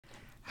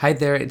Hi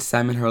there, it's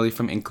Simon Hurley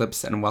from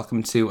Inklips and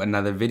welcome to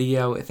another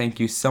video. Thank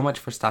you so much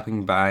for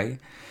stopping by.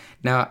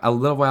 Now, a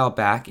little while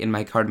back in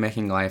my card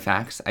making life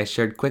hacks, I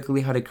shared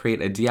quickly how to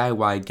create a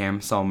DIY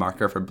Gamsol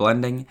marker for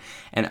blending,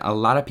 and a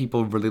lot of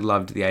people really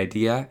loved the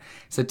idea.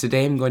 So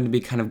today I'm going to be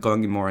kind of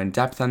going more in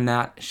depth on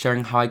that,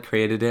 sharing how I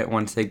created it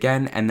once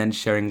again, and then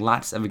sharing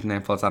lots of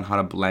examples on how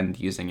to blend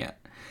using it.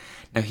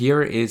 Now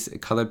here is a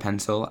colored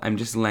pencil. I'm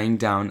just laying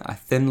down a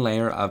thin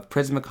layer of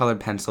Prismacolor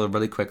pencil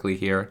really quickly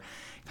here,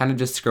 kind of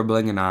just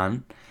scribbling it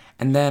on,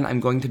 and then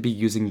I'm going to be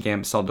using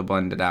Gamsol to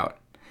blend it out.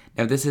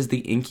 Now this is the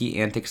Inky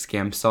Antics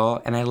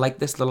Gamsol, and I like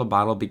this little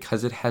bottle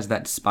because it has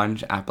that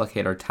sponge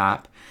applicator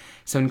top.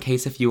 So in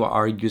case if you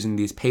are using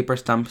these paper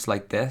stumps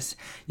like this,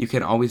 you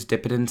can always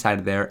dip it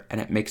inside there and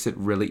it makes it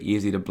really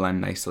easy to blend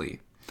nicely.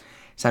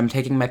 So I'm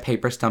taking my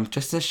paper stump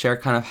just to share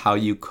kind of how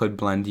you could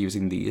blend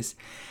using these,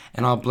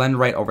 and I'll blend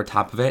right over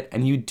top of it,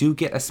 and you do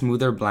get a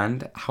smoother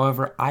blend.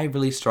 However, I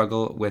really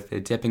struggle with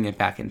dipping it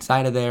back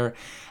inside of there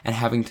and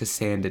having to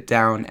sand it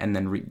down and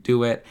then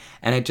redo it,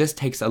 and it just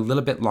takes a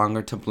little bit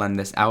longer to blend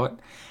this out.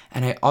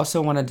 And I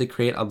also wanted to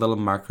create a little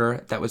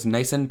marker that was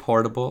nice and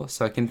portable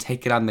so I can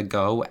take it on the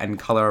go and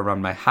color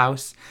around my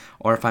house,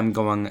 or if I'm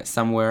going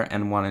somewhere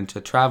and wanting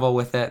to travel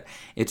with it,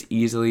 it's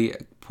easily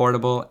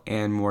portable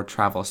and more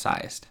travel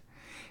sized.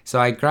 So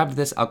I grabbed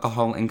this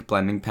alcohol ink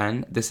blending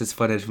pen. This is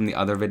footage from the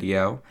other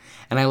video,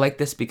 and I like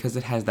this because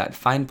it has that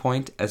fine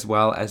point as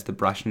well as the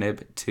brush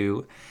nib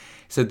too.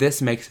 So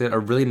this makes it a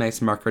really nice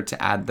marker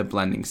to add the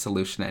blending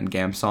solution and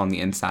Gamsol on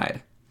the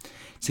inside.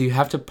 So you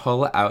have to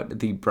pull out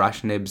the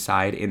brush nib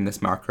side in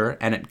this marker,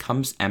 and it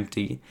comes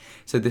empty.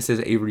 So this is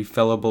a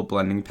refillable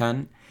blending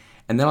pen.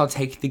 And then I'll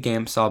take the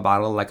Gamsol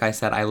bottle. Like I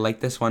said, I like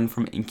this one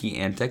from Inky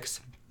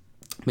Antics,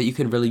 but you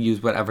can really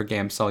use whatever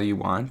Gamsol you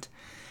want.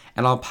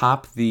 And I'll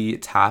pop the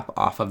top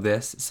off of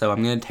this, so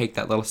I'm going to take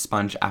that little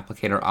sponge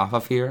applicator off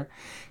of here.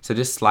 So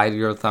just slide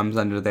your thumbs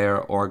under there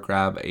or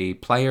grab a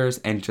pliers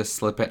and just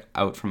slip it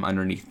out from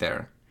underneath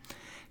there.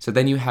 So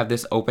then you have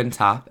this open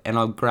top, and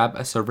I'll grab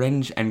a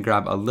syringe and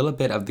grab a little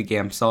bit of the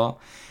Gamsol,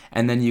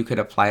 and then you could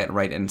apply it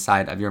right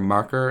inside of your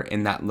marker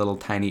in that little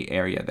tiny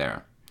area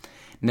there.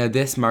 Now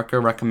this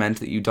marker recommends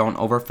that you don't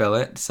overfill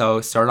it,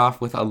 so start off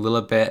with a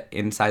little bit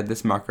inside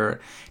this marker.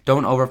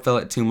 Don't overfill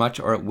it too much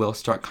or it will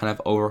start kind of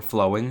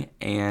overflowing,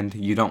 and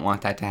you don't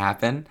want that to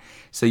happen.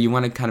 So you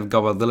want to kind of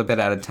go a little bit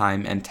at a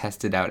time and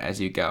test it out as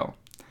you go.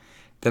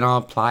 Then I'll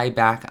apply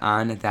back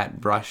on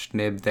that brush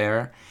nib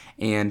there,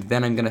 and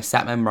then I'm going to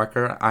set my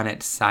marker on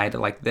its side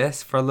like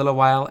this for a little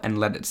while and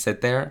let it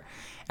sit there.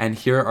 And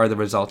here are the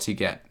results you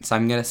get. So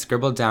I'm going to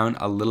scribble down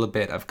a little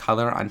bit of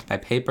color onto my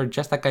paper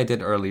just like I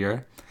did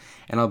earlier.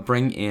 And I'll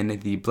bring in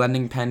the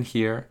blending pen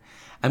here.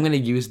 I'm going to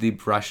use the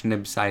brush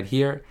nib side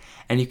here,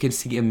 and you can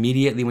see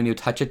immediately when you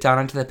touch it down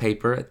onto the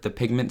paper, the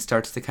pigment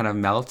starts to kind of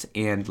melt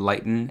and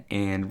lighten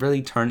and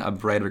really turn a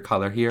brighter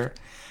color here,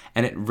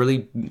 and it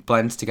really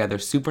blends together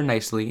super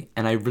nicely.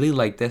 And I really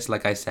like this,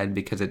 like I said,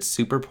 because it's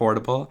super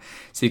portable,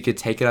 so you could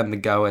take it on the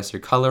go as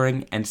you're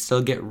coloring and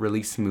still get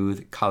really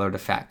smooth colored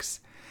effects.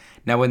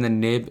 Now when the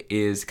nib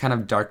is kind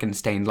of dark and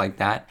stained like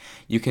that,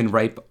 you can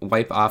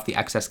wipe off the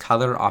excess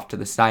color off to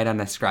the side on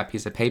a scrap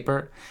piece of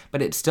paper,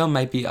 but it still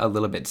might be a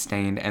little bit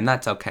stained, and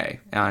that's okay.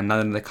 None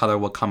of the color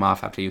will come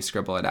off after you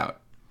scribble it out.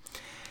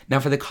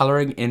 Now for the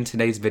coloring in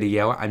today's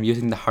video, I'm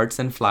using the Hearts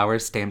and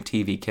Flowers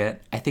StampTV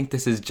kit. I think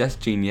this is just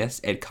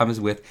genius. It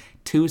comes with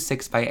 2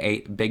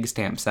 6x8 big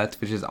stamp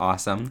sets, which is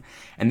awesome.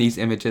 And these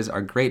images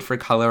are great for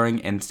coloring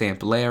and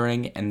stamp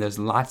layering, and there's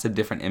lots of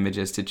different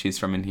images to choose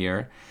from in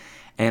here.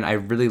 And I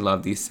really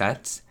love these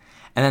sets.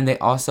 And then they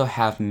also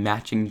have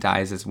matching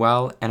dies as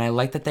well, and I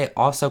like that they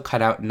also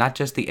cut out not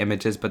just the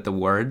images but the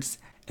words.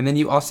 And then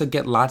you also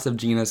get lots of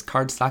Gina's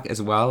cardstock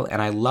as well,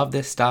 and I love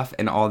this stuff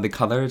in all the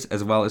colors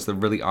as well as the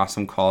really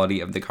awesome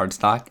quality of the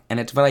cardstock, and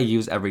it's what I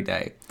use every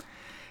day.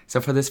 So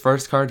for this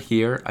first card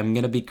here, I'm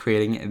going to be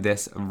creating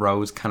this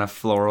rose kind of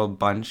floral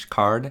bunch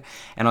card,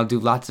 and I'll do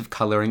lots of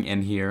coloring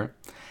in here.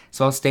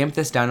 So I'll stamp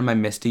this down in my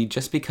MISTI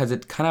just because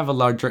it's kind of a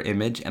larger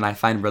image and I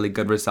find really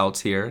good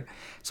results here.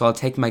 So I'll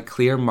take my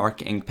clear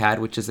mark ink pad,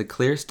 which is a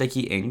clear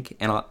sticky ink,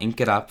 and I'll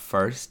ink it up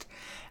first.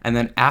 And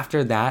then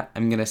after that,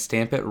 I'm going to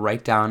stamp it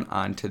right down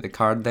onto the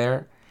card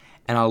there.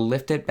 And I'll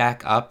lift it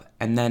back up,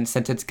 and then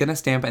since it's going to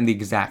stamp in the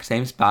exact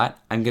same spot,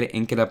 I'm going to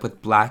ink it up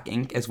with black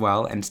ink as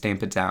well and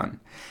stamp it down.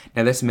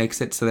 Now this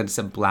makes it so that it's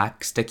a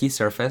black sticky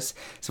surface,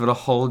 so it'll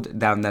hold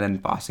down that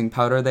embossing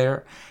powder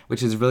there,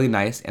 which is really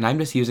nice. And I'm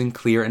just using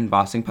clear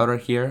embossing powder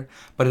here,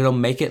 but it'll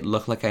make it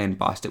look like I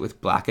embossed it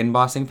with black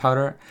embossing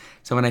powder.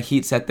 So when I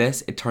heat set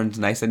this, it turns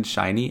nice and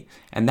shiny,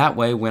 and that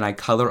way when I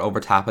color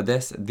over top of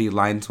this, the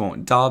lines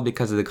won't dull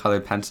because of the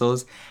colored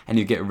pencils, and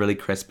you get really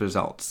crisp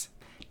results.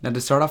 Now to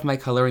start off my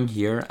coloring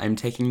here, I'm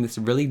taking this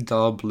really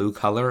dull blue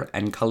color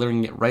and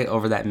coloring it right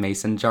over that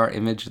mason jar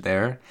image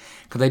there,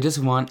 because I just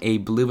want a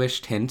bluish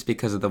tint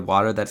because of the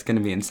water that's going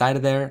to be inside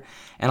of there,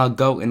 and I'll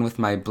go in with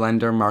my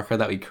blender marker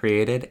that we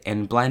created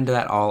and blend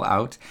that all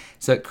out,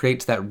 so it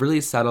creates that really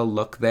subtle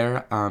look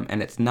there,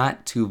 and it's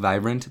not too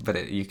vibrant,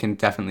 but you can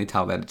definitely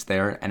tell that it's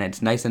there, and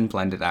it's nice and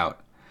blended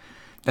out.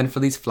 Then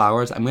for these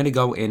flowers, I'm going to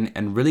go in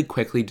and really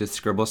quickly just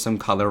scribble some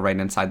color right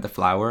inside the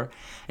flower.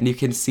 And you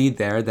can see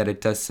there that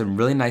it does some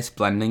really nice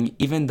blending,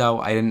 even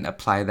though I didn't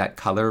apply that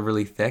color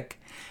really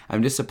thick.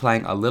 I'm just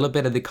applying a little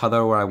bit of the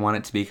color where I want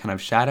it to be kind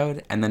of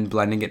shadowed and then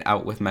blending it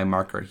out with my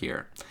marker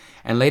here.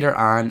 And later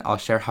on, I'll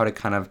share how to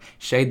kind of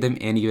shade them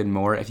in even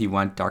more if you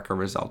want darker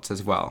results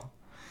as well.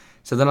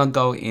 So then I'll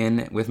go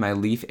in with my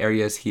leaf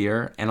areas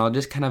here and I'll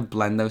just kind of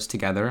blend those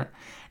together.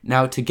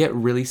 Now to get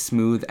really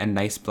smooth and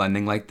nice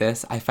blending like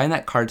this, I find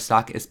that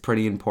cardstock is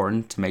pretty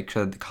important to make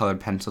sure that the colored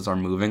pencils are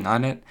moving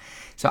on it.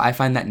 So I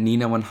find that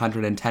Neenah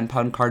 110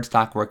 pound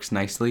cardstock works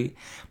nicely,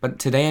 but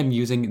today I'm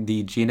using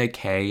the Gina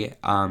K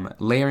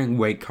layering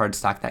weight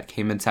cardstock that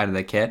came inside of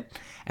the kit.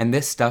 And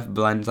this stuff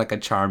blends like a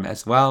charm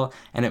as well,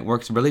 and it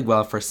works really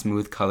well for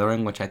smooth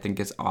coloring, which I think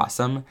is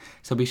awesome.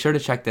 So be sure to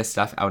check this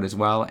stuff out as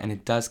well, and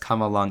it does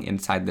come along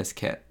inside this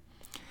kit.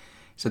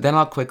 So then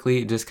I'll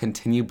quickly just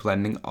continue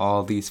blending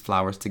all these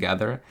flowers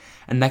together.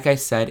 And like I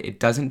said, it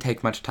doesn't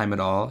take much time at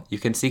all. You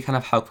can see kind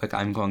of how quick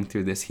I'm going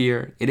through this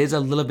here. It is a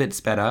little bit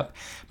sped up,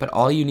 but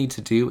all you need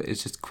to do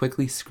is just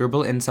quickly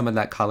scribble in some of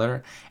that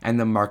color and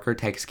the marker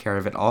takes care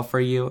of it all for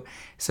you.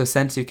 So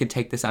since you can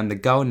take this on the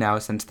go now,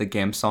 since the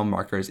Gamsol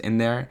marker is in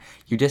there,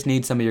 you just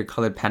need some of your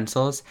colored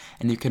pencils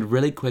and you can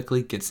really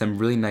quickly get some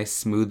really nice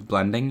smooth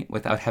blending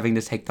without having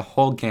to take the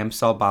whole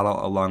Gamsol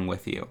bottle along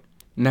with you.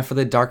 Now for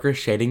the darker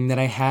shading that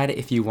I had,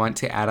 if you want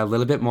to add a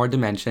little bit more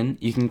dimension,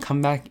 you can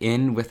come back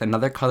in with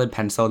another colored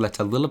pencil that's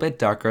a little bit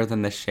darker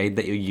than the shade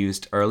that you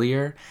used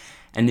earlier,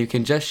 and you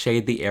can just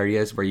shade the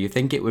areas where you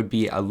think it would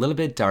be a little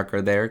bit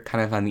darker there,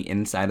 kind of on the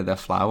inside of the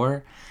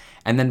flower,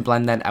 and then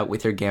blend that out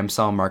with your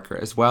Gamsol marker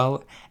as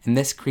well, and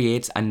this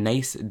creates a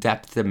nice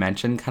depth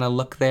dimension kind of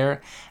look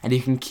there, and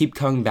you can keep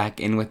coming back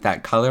in with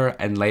that color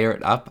and layer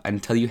it up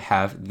until you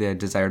have the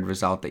desired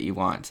result that you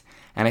want,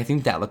 and I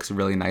think that looks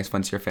really nice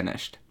once you're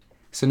finished.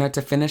 So now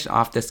to finish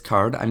off this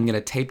card, I'm going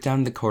to tape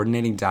down the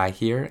coordinating die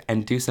here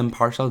and do some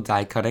partial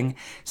die cutting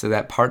so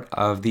that part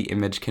of the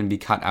image can be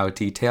cut out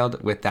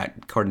detailed with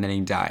that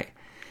coordinating die.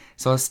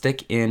 So I'll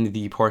stick in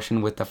the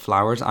portion with the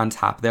flowers on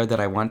top there that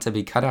I want to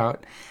be cut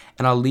out,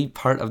 and I'll leave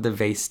part of the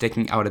vase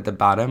sticking out at the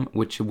bottom,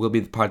 which will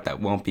be the part that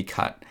won't be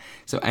cut.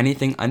 So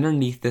anything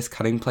underneath this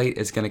cutting plate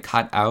is going to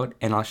cut out,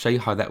 and I'll show you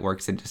how that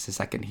works in just a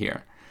second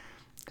here.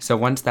 So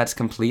once that's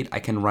complete, I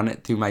can run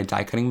it through my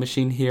die cutting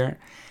machine here.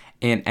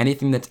 And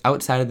anything that's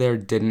outside of there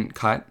didn't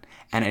cut,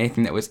 and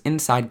anything that was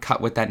inside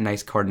cut with that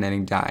nice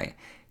coordinating die.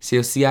 So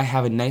you'll see I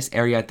have a nice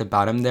area at the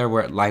bottom there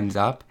where it lines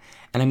up,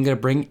 and I'm going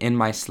to bring in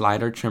my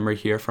slider trimmer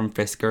here from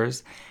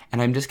Fiskars,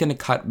 and I'm just going to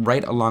cut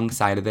right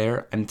alongside of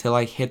there until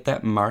I hit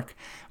that mark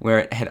where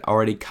it had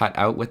already cut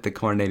out with the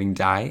coordinating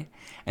die.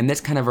 And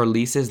this kind of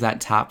releases that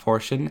top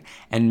portion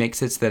and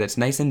makes it so that it's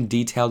nice and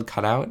detailed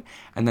cut out,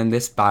 and then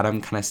this bottom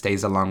kind of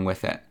stays along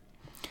with it.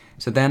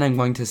 So then I'm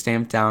going to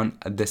stamp down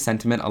the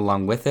sentiment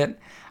along with it.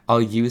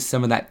 I'll use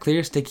some of that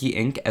clear sticky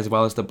ink as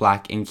well as the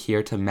black ink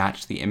here to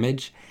match the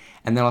image.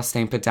 And then I'll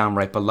stamp it down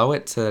right below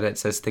it so that it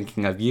says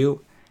thinking of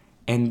you.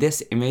 And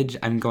this image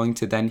I'm going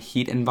to then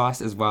heat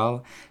emboss as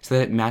well so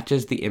that it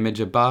matches the image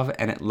above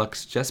and it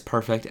looks just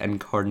perfect and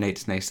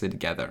coordinates nicely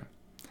together.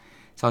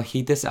 So I'll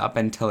heat this up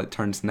until it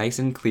turns nice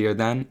and clear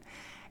then.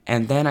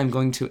 And then I'm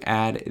going to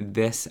add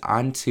this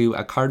onto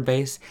a card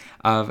base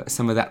of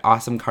some of that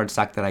awesome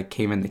cardstock that I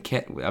came in the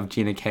kit of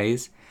Gina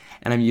K's,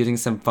 and I'm using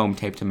some foam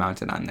tape to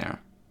mount it on there.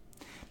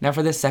 Now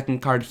for this second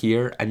card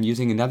here, I'm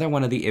using another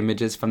one of the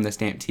images from the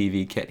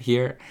StampTV kit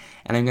here,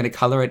 and I'm going to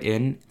color it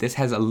in. This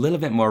has a little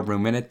bit more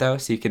room in it though,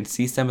 so you can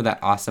see some of that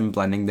awesome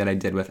blending that I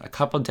did with a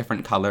couple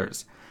different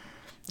colors.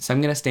 So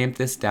I'm going to stamp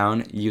this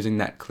down using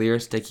that clear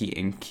sticky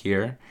ink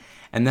here.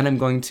 And then I'm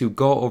going to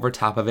go over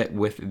top of it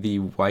with the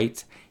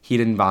white heat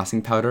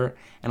embossing powder,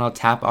 and I'll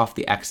tap off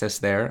the excess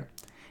there.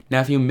 Now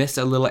if you missed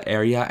a little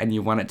area and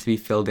you want it to be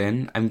filled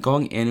in, I'm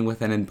going in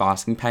with an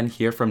embossing pen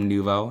here from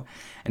Nuvo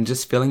and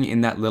just filling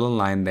in that little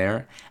line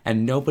there,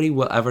 and nobody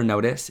will ever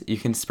notice. You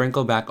can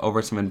sprinkle back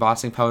over some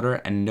embossing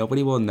powder and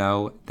nobody will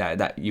know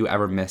that you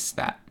ever missed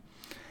that.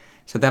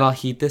 So then I'll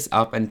heat this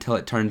up until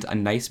it turns a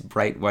nice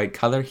bright white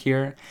color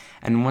here,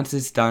 and once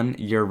it's done,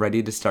 you're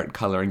ready to start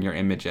coloring your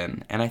image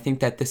in. And I think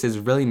that this is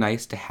really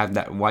nice to have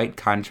that white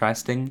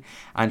contrasting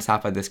on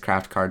top of this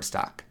Kraft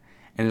cardstock,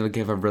 and it'll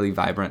give a really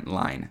vibrant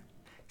line.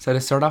 So to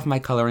start off my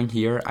coloring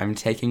here, I'm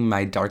taking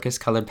my darkest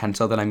colored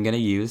pencil that I'm going to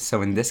use,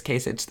 so in this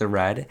case it's the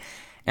red,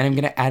 and I'm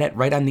going to add it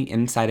right on the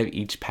inside of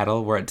each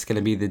petal where it's going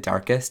to be the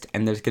darkest,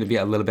 and there's going to be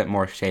a little bit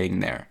more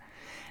shading there.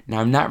 Now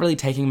I'm not really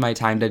taking my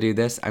time to do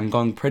this, I'm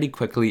going pretty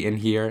quickly in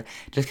here,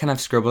 just kind of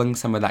scribbling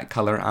some of that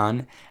color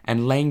on,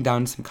 and laying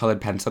down some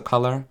colored pencil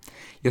color.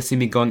 You'll see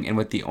me going in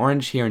with the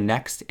orange here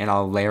next, and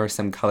I'll layer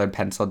some colored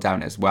pencil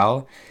down as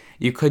well.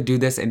 You could do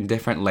this in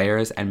different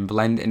layers and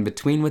blend in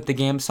between with the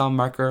Gamsol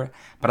marker,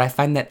 but I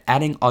find that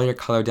adding all your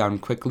color down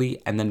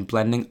quickly and then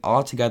blending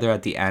all together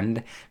at the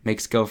end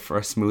makes go for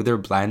a smoother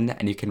blend,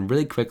 and you can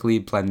really quickly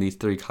blend these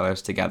three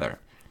colors together.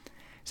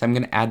 So I'm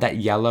going to add that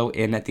yellow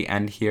in at the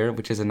end here,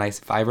 which is a nice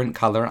vibrant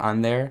color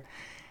on there.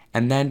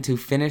 And then to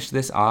finish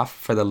this off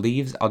for the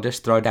leaves, I'll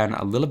just throw down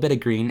a little bit of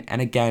green,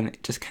 and again,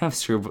 just kind of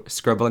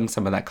scribbling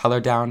some of that color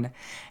down.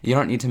 You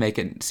don't need to make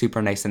it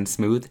super nice and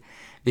smooth,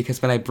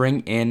 because when I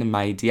bring in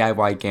my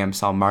DIY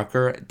Gamsol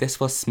marker, this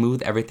will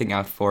smooth everything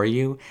out for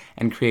you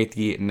and create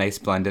the nice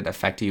blended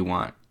effect you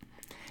want.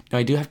 Now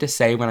I do have to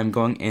say, when I'm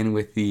going in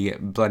with the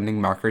blending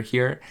marker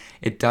here,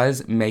 it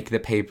does make the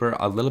paper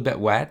a little bit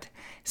wet,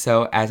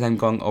 so as I'm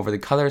going over the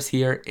colors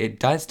here, it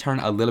does turn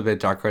a little bit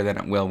darker than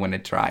it will when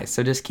it dries,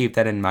 so just keep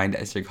that in mind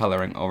as you're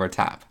coloring over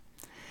top.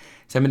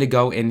 So I'm going to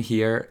go in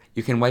here.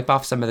 You can wipe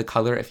off some of the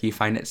color if you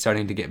find it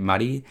starting to get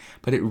muddy,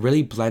 but it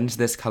really blends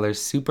this color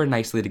super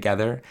nicely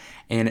together,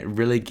 and it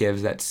really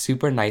gives that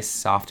super nice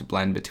soft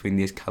blend between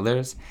these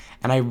colors.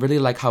 And I really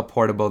like how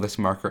portable this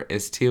marker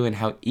is too, and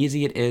how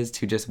easy it is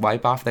to just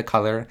wipe off the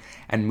color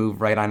and move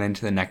right on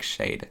into the next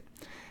shade.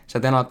 So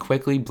then I'll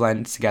quickly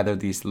blend together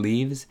these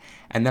leaves,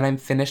 and then I'm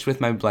finished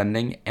with my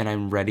blending and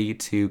I'm ready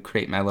to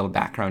create my little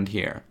background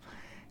here.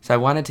 So I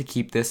wanted to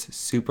keep this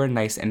super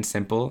nice and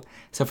simple.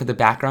 So for the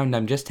background,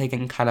 I'm just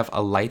taking kind of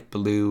a light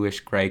bluish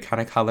gray kind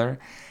of color,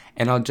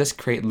 and I'll just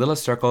create little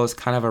circles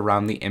kind of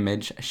around the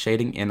image,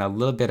 shading in a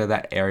little bit of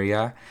that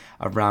area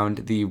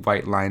around the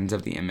white lines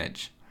of the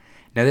image.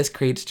 Now this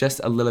creates just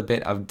a little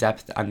bit of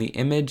depth on the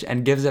image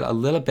and gives it a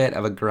little bit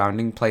of a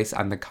grounding place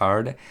on the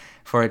card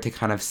for it to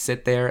kind of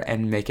sit there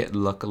and make it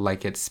look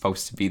like it's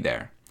supposed to be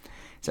there.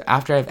 So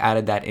after I've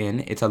added that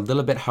in, it's a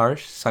little bit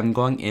harsh, so I'm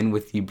going in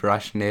with the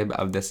brush nib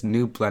of this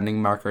new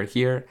blending marker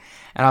here,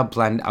 and I'll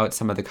blend out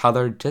some of the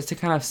color just to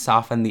kind of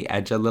soften the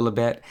edge a little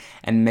bit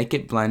and make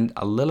it blend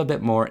a little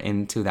bit more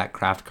into that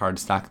Kraft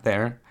cardstock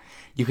there.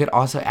 You could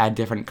also add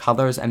different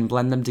colors and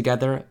blend them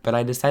together, but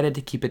I decided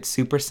to keep it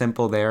super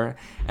simple there,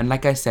 and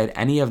like I said,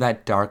 any of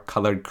that dark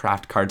colored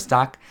Kraft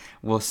cardstock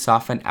will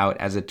soften out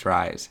as it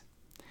dries.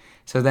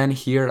 So then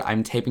here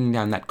I'm taping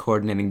down that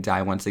coordinating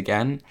die once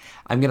again.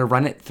 I'm going to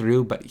run it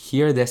through, but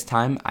here this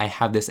time I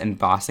have this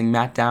embossing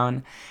mat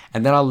down,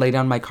 and then I'll lay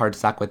down my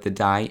cardstock with the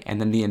die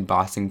and then the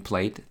embossing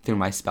plate through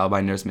my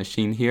Spellbinder's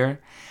machine here.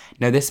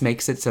 Now this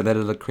makes it so that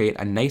it'll create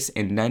a nice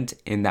indent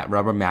in that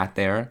rubber mat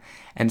there,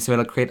 and so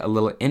it'll create a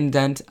little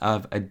indent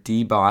of a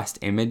debossed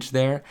image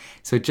there,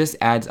 so it just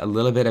adds a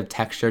little bit of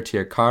texture to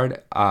your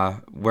card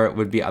where it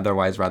would be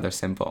otherwise rather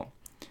simple.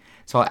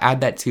 So I'll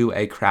add that to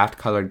a Kraft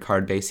colored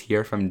card base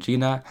here from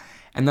Neenah,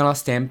 and then I'll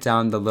stamp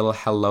down the little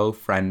hello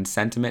friend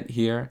sentiment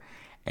here,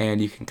 and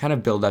you can kind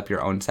of build up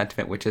your own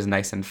sentiment, which is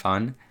nice and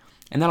fun.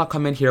 And then I'll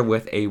come in here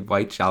with a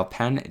white gel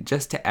pen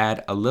just to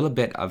add a little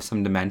bit of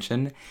some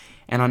dimension,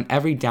 and on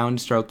every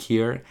downstroke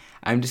here,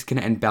 I'm just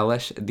going to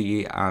embellish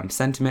the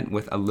sentiment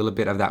with a little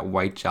bit of that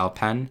white gel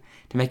pen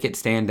to make it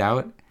stand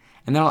out.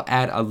 And then I'll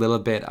add a little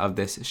bit of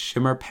this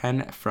shimmer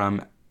pen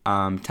from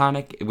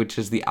Tonic, which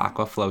is the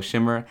AQUA Flow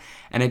Shimmer,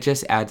 and it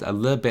just adds a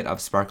little bit of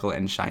sparkle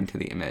and shine to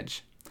the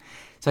image.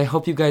 So I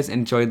hope you guys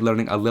enjoyed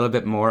learning a little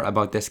bit more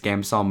about this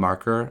Gamsol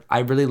marker. I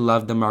really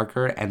love the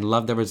marker and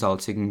love the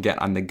results you can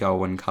get on the go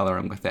when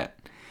coloring with it.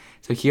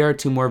 So here are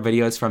 2 more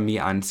videos from me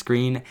on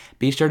screen.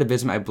 Be sure to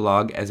visit my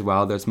blog as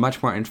well. There's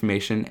much more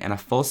information and a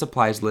full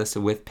supplies list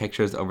with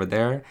pictures over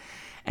there.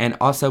 And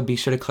also be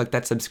sure to click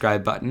that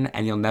subscribe button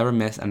and you'll never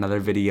miss another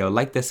video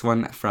like this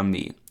one from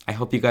me. I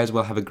hope you guys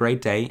will have a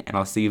great day, and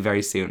I'll see you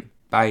very soon.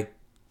 Bye.